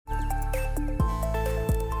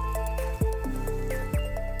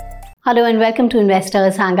Hello and welcome to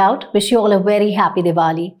Investors Hangout. Wish you all a very happy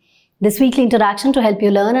Diwali. This weekly interaction to help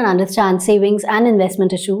you learn and understand savings and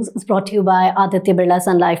investment issues is brought to you by Aditya Birla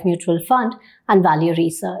Sun Life Mutual Fund and Value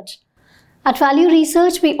Research. At Value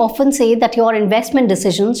Research, we often say that your investment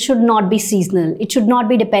decisions should not be seasonal. It should not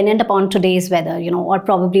be dependent upon today's weather, or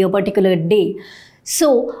probably a particular day.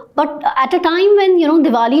 But at a time when,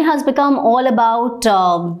 Diwali has become all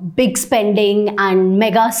about big spending and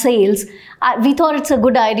mega sales, we thought it's a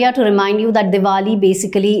good idea to remind you that Diwali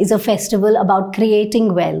basically is a festival about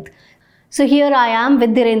creating wealth. So here I am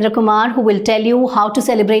with Dhirendra Kumar, who will tell you how to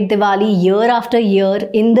celebrate Diwali year after year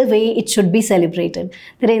in the way it should be celebrated.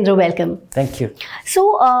 Dhirendra, welcome. Thank you.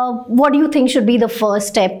 So what do you think should be the first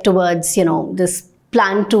step towards, this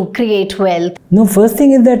plan to create wealth? No, first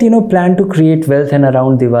thing is that, plan to create wealth, and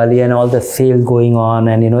around Diwali and all the sale going on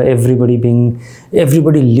and,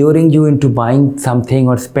 everybody luring you into buying something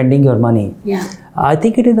or spending your money. Yeah. I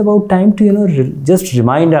think it is about time to, just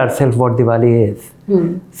remind ourselves what Diwali is.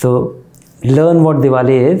 So learn what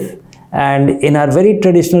Diwali is. And in our very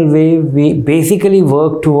traditional way, we basically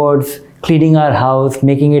work towards cleaning our house,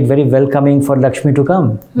 making it very welcoming for Lakshmi to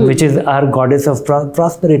come, which is our goddess of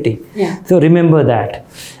prosperity. Yeah. So remember that.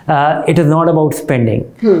 It is not about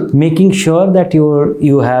spending. Making sure that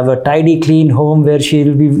you have a tidy, clean home where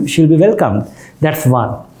she'll be welcomed. That's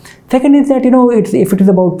one. Second is that, if it is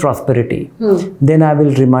about prosperity, then I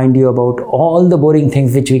will remind you about all the boring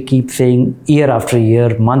things which we keep saying year after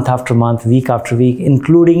year, month after month, week after week,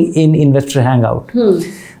 including in Investor Hangout.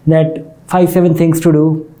 That 5-7 things to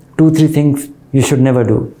do, 2-3 things you should never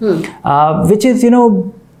do. Which is,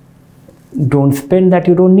 don't spend that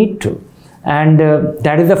you don't need to. And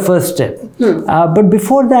that is the first step. But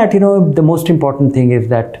before that, the most important thing is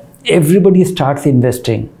that everybody starts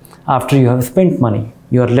investing after you have spent money,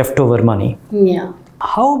 your leftover money. Yeah.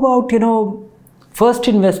 How about, first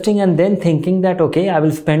investing and then thinking that, okay, I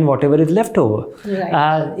will spend whatever is left over.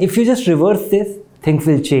 Right. If you just reverse this, things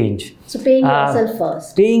will change. So paying yourself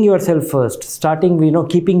first. Paying yourself first, starting,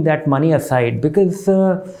 keeping that money aside, because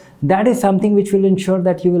that is something which will ensure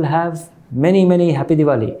that you will have many, many happy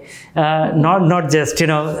Diwali. Not just,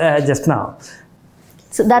 just now.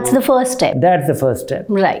 So that's the first step. That's the first step.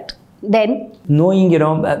 Right. Then? Knowing,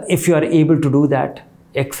 if you are able to do that,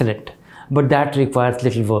 excellent. But that requires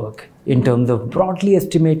little work in terms of broadly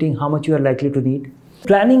estimating how much you are likely to need.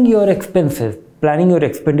 Planning your expenses, planning your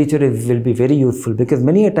expenditure will be very useful, because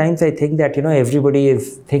many a times I think that, everybody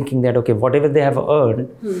is thinking that, okay, whatever they have earned,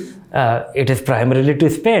 it is primarily to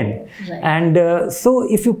spend. Right. And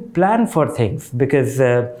so if you plan for things, because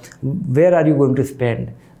where are you going to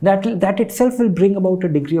spend? That itself will bring about a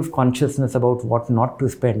degree of consciousness about what not to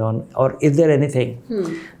spend on, or is there anything?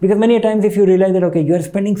 Because many a times if you realize that, okay, you are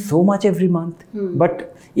spending so much every month,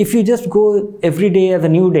 but if you just go every day as a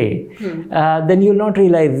new day, then you'll not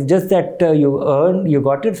realize just that you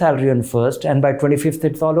got your salary on 1st, and by 25th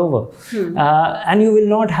it's all over. And you will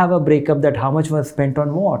not have a breakup that how much was spent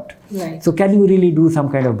on what. Right. So can you really do some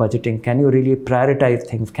kind of budgeting? Can you really prioritize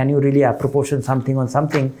things? Can you really apportion something on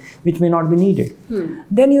something which may not be needed?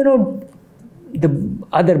 Then, the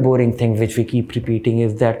other boring thing which we keep repeating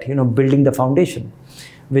is that, building the foundation,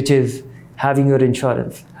 which is having your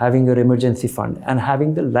insurance, having your emergency fund, and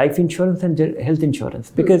having the life insurance and health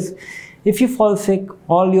insurance. Because if you fall sick,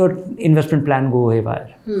 all your investment plan go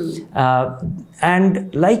haywire.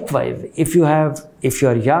 And likewise, if you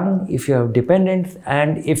are young, if you have dependents,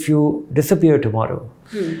 and if you disappear tomorrow,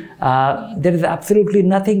 there is absolutely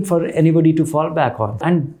nothing for anybody to fall back on.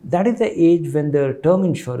 And that is the age when the term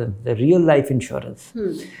insurance, the real life insurance,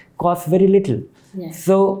 costs very little. Yeah.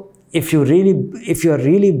 So if you are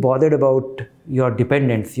really bothered about your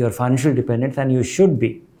dependents, your financial dependents, and you should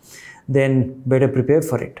be, then better prepare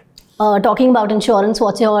for it. Talking about insurance,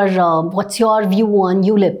 what's your view on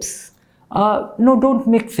ULIPs? No, don't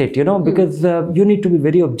mix it, because you need to be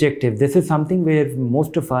very objective. This is something where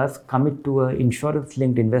most of us commit to an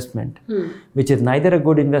insurance-linked investment, which is neither a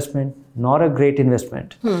good investment nor a great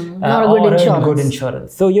investment, Nor a good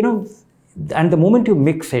insurance. So, and the moment you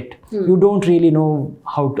mix it, you don't really know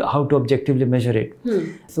how to objectively measure it.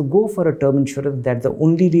 So go for a term insurance. That's the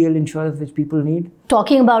only real insurance which people need.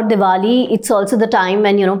 Talking about Diwali, it's also the time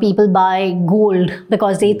when people buy gold,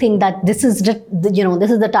 because they think that this is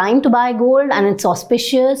the time to buy gold and it's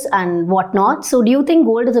auspicious and whatnot. So do you think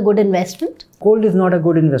gold is a good investment? Gold is not a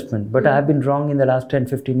good investment, but I have been wrong in the last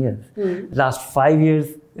 10-15 years. Last 5 years,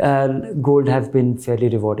 gold has been fairly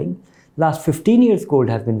rewarding. Last 15 years, gold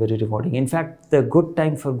has been very rewarding. In fact, the good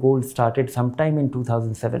time for gold started sometime in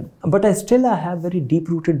 2007. But I have very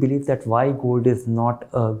deep-rooted belief that why gold is not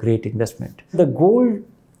a great investment. The gold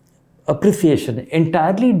appreciation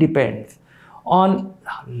entirely depends on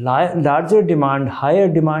larger demand, higher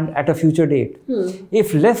demand at a future date.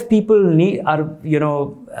 If less people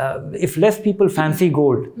if less people fancy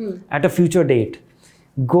gold at a future date,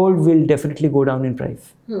 gold will definitely go down in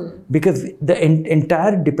price, because the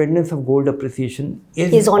entire dependence of gold appreciation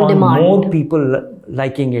is on demand. More people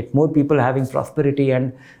liking it, more people having prosperity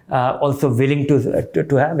and also willing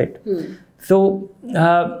to have it. So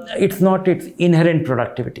it's not its inherent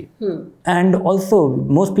productivity. And also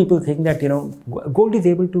most people think that gold is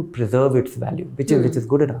able to preserve its value, which is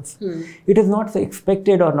good enough. It is not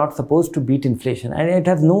expected or not supposed to beat inflation, and it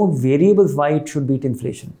has no variables why it should beat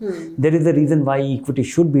inflation. There is a reason why equity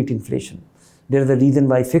should beat inflation. There is a reason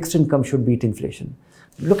why fixed income should beat inflation.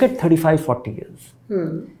 Look at 35-40 years,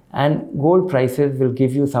 and gold prices will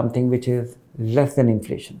give you something which is less than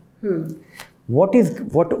inflation. What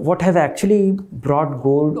has actually brought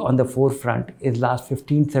gold on the forefront is last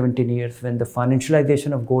 15-17 years, when the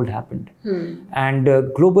financialization of gold happened, and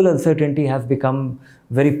global uncertainty has become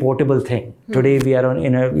very portable thing. Today we are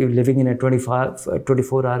living in a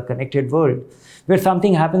 24-hour connected world, where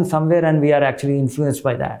something happens somewhere and we are actually influenced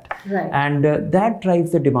by that. Right. And that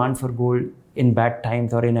drives the demand for gold in bad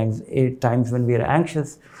times or in times when we are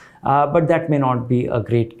anxious. But that may not be a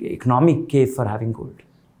great economic case for having gold.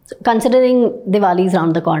 Considering Diwali is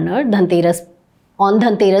around the corner, on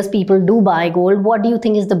Dhanteras people do buy gold. What do you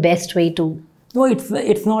think is the best way to? No,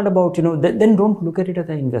 it's not about, then don't look at it as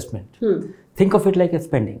an investment. Think of it like a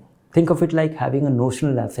spending. Think of it like having a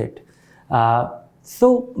notional asset.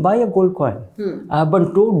 So buy a gold coin,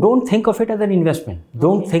 but don't think of it as an investment.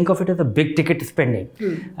 Don't think of it as a big ticket spending.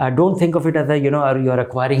 Don't think of it as you're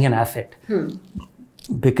acquiring an asset.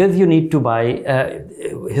 Because you need to buy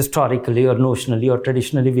historically or notionally or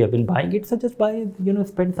traditionally we have been buying it, so just buy,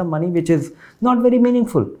 spend some money which is not very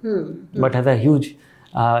meaningful, but has a huge,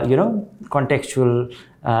 contextual,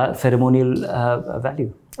 ceremonial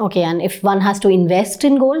value. Okay, and if one has to invest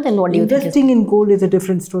in gold, then what do you think? Investing in gold is a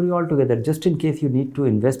different story altogether. Just in case you need to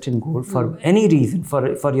invest in gold for any reason,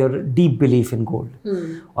 for your deep belief in gold,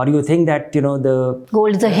 or you think that the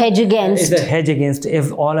gold is a hedge against. Is a hedge against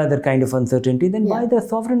if all other kind of uncertainty, then buy the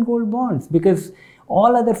sovereign gold bonds, because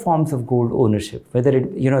all other forms of gold ownership, whether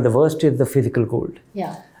it the worst is the physical gold,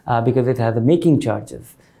 because it has the making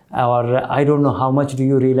charges. Or I don't know how much do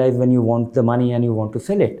you realize when you want the money and you want to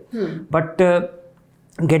sell it, but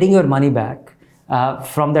getting your money back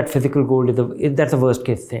from that physical gold that's a worst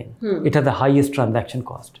case thing. It has the highest transaction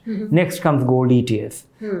cost. Next comes gold ETF.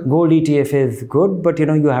 Gold ETF is good, but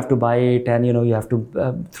you have to buy it, and you have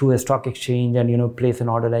to through a stock exchange and place an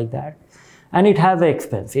order like that, and it has an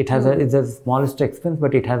expense. It's the smallest expense,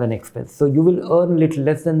 but it has an expense. So you will earn little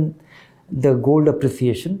less than the gold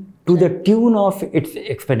appreciation to the tune of its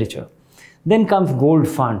expenditure. Then comes gold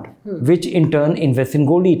fund, which in turn invests in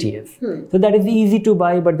gold ETFs. So that is easy to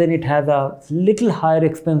buy, but then it has a little higher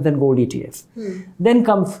expense than gold ETFs. Then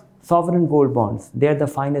comes sovereign gold bonds. They are the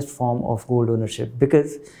finest form of gold ownership,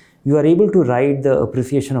 because you are able to ride the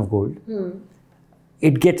appreciation of gold.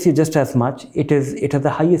 It gets you just as much. It has the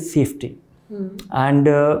highest safety. And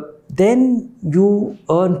then you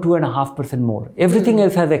earn 2.5% more. Everything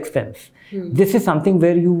else has expense. This is something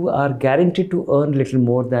where you are guaranteed to earn little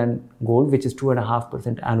more than gold, which is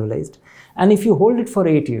 2.5% annualized. And if you hold it for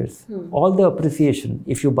 8 years, all the appreciation,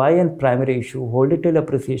 if you buy a primary issue, hold it till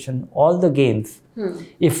appreciation, all the gains,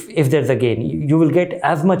 if there's a gain, you will get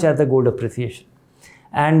as much as the gold appreciation.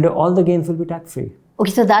 And all the gains will be tax-free. Okay,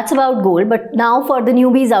 so that's about gold. But now for the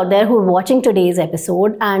newbies out there who are watching today's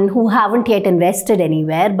episode and who haven't yet invested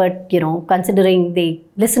anywhere, but considering they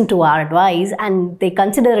listen to our advice and they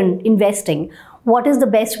consider investing, what is the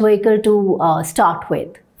best vehicle to start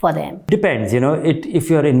with for them? Depends, if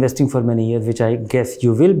you're investing for many years, which I guess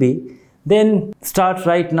you will be, then start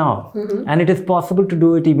right now. And it is possible to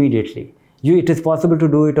do it immediately. It is possible to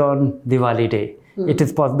do it on Diwali day. It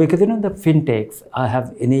is possible because the fintechs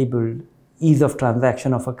have enabled ease of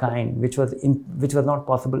transaction of a kind which was not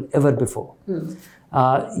possible ever before.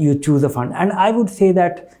 You choose a fund, and I would say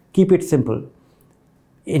that keep it simple.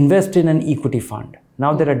 Invest in an equity fund.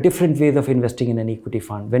 Now there are different ways of investing in an equity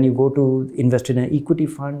fund. When you go to invest in an equity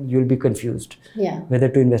fund, you'll be confused whether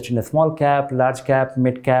to invest in a small cap, large cap,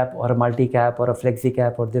 mid cap, or a multi cap, or a flexi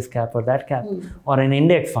cap, or this cap or that cap, or an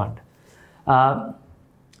index fund.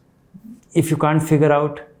 If you can't figure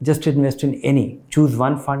out, just invest in any. Choose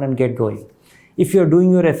one fund and get going. If you're doing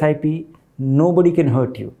your SIP, nobody can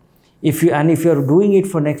hurt you. If you're doing it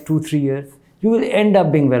for next 2-3 years, you will end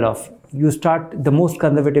up being well off. You start the most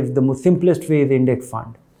conservative, the most simplest way is index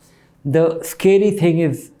fund. The scary thing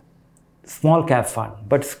is small cap fund,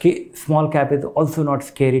 but small cap is also not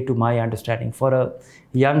scary to my understanding. For a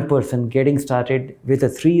young person getting started with a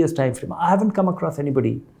 3 years time frame, I haven't come across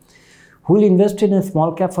anybody who will invest in a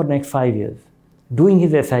small cap for next 5 years, doing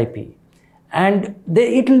his SIP, and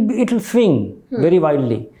it'll swing very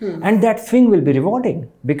wildly, and that swing will be rewarding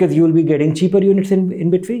because you will be getting cheaper units in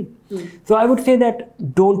between. So I would say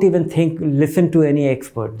that don't even listen to any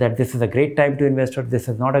expert that this is a great time to invest or this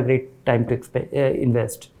is not a great time to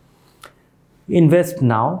invest. Invest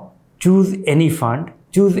now, choose any fund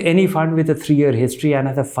with a 3-year history and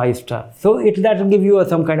has a 5-star. So that will give you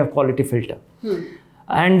some kind of quality filter.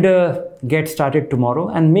 And get started tomorrow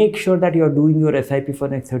and make sure that you're doing your SIP for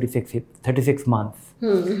next 36 months.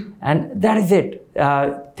 And that is it.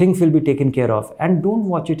 Things will be taken care of. And don't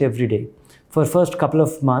watch it every day. For first couple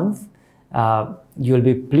of months, you'll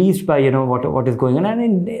be pleased by what is going on.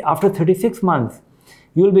 And after 36 months,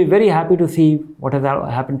 you'll be very happy to see what has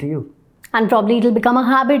happened to you. And probably it'll become a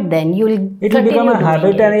habit then. It'll become a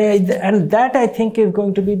habit, and that I think is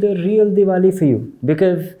going to be the real Diwali for you,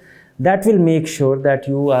 because that will make sure that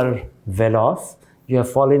you are well off, you have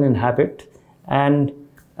fallen in habit, and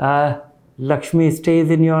Lakshmi stays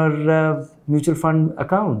in your mutual fund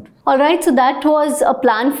account. All right, so that was a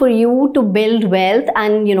plan for you to build wealth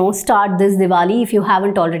and start this Diwali if you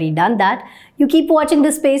haven't already done that. You keep watching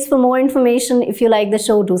this space for more information. If you like the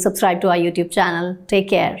show, do subscribe to our YouTube channel. Take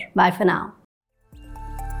care. Bye for now.